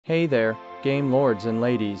Hey there, game lords and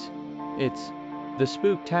ladies. It's the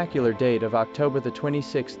spook-tacular date of October the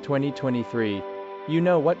 26th, 2023. You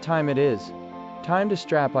know what time it is. Time to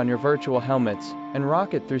strap on your virtual helmets and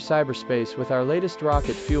rocket through cyberspace with our latest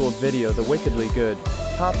rocket-fueled video, the wickedly good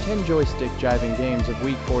top 10 joystick-jiving games of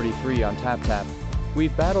Week 43 on TapTap.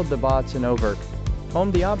 We've battled the bots and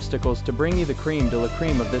overcome the obstacles to bring you the creme de la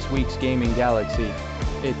creme of this week's gaming galaxy.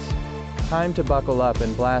 It's time to buckle up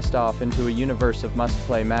and blast off into a universe of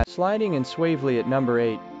must-play match. Sliding in suavely at number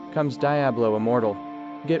 8 comes Diablo Immortal.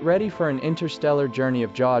 Get ready for an interstellar journey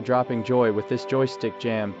of jaw-dropping joy with this joystick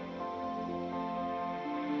jam.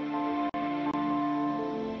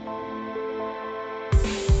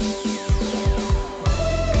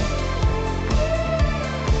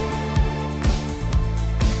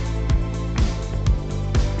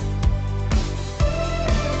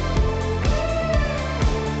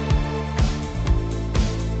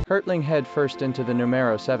 Hurtling head first into the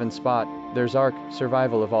numero 7 spot, there's Ark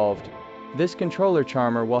Survival Evolved. This controller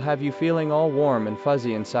charmer will have you feeling all warm and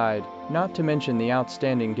fuzzy inside, not to mention the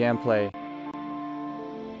outstanding gameplay.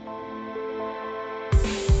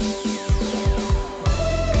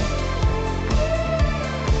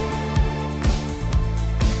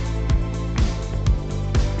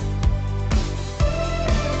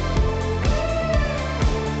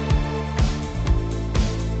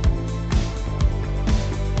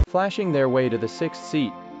 Flashing their way to the 6th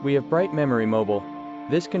seat, we have Bright Memory Mobile.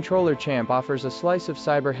 This controller champ offers a slice of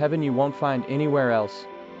cyber heaven you won't find anywhere else.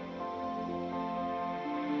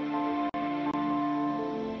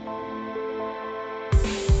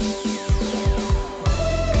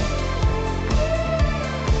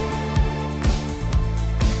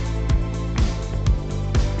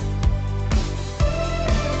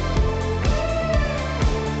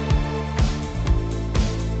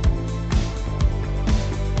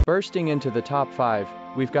 Bursting into the top 5,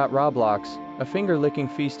 we've got Roblox, a finger-licking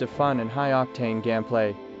feast of fun and high-octane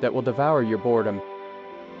gameplay that will devour your boredom.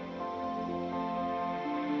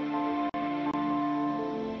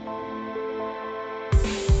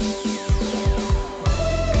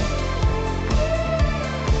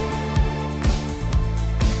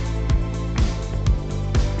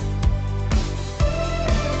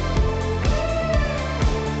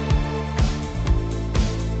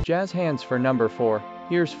 Jazz hands for number 4.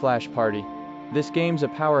 Here's Flash Party. This game's a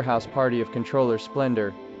powerhouse party of controller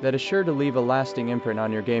splendor that is sure to leave a lasting imprint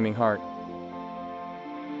on your gaming heart.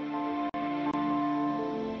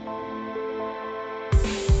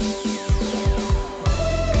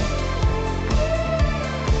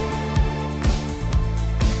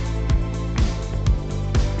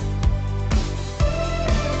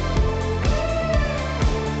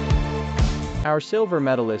 Our silver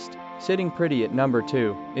medalist, sitting pretty at number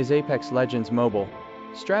 2, is Apex Legends Mobile.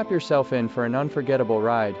 Strap yourself in for an unforgettable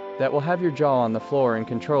ride that will have your jaw on the floor and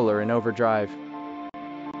controller in overdrive.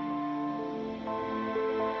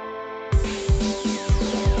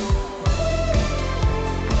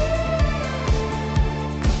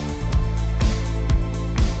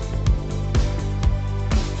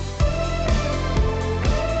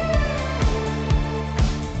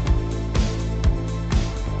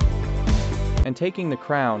 And taking the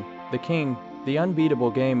crown, the king, the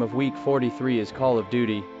unbeatable game of Week 43 is Call of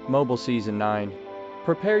Duty Mobile Season 9.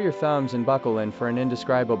 Prepare your thumbs and buckle in for an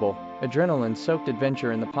indescribable, adrenaline-soaked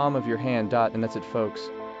adventure in the palm of your hand. And that's it,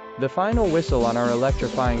 folks. The final whistle on our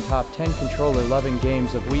electrifying top 10 controller-loving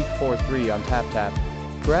games of Week 43 on TapTap.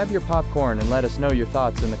 Grab your popcorn and let us know your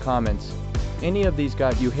thoughts in the comments. Any of these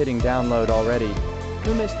got you hitting download already?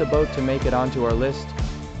 Who missed the boat to make it onto our list?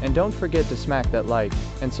 And don't forget to smack that like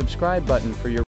and subscribe button for your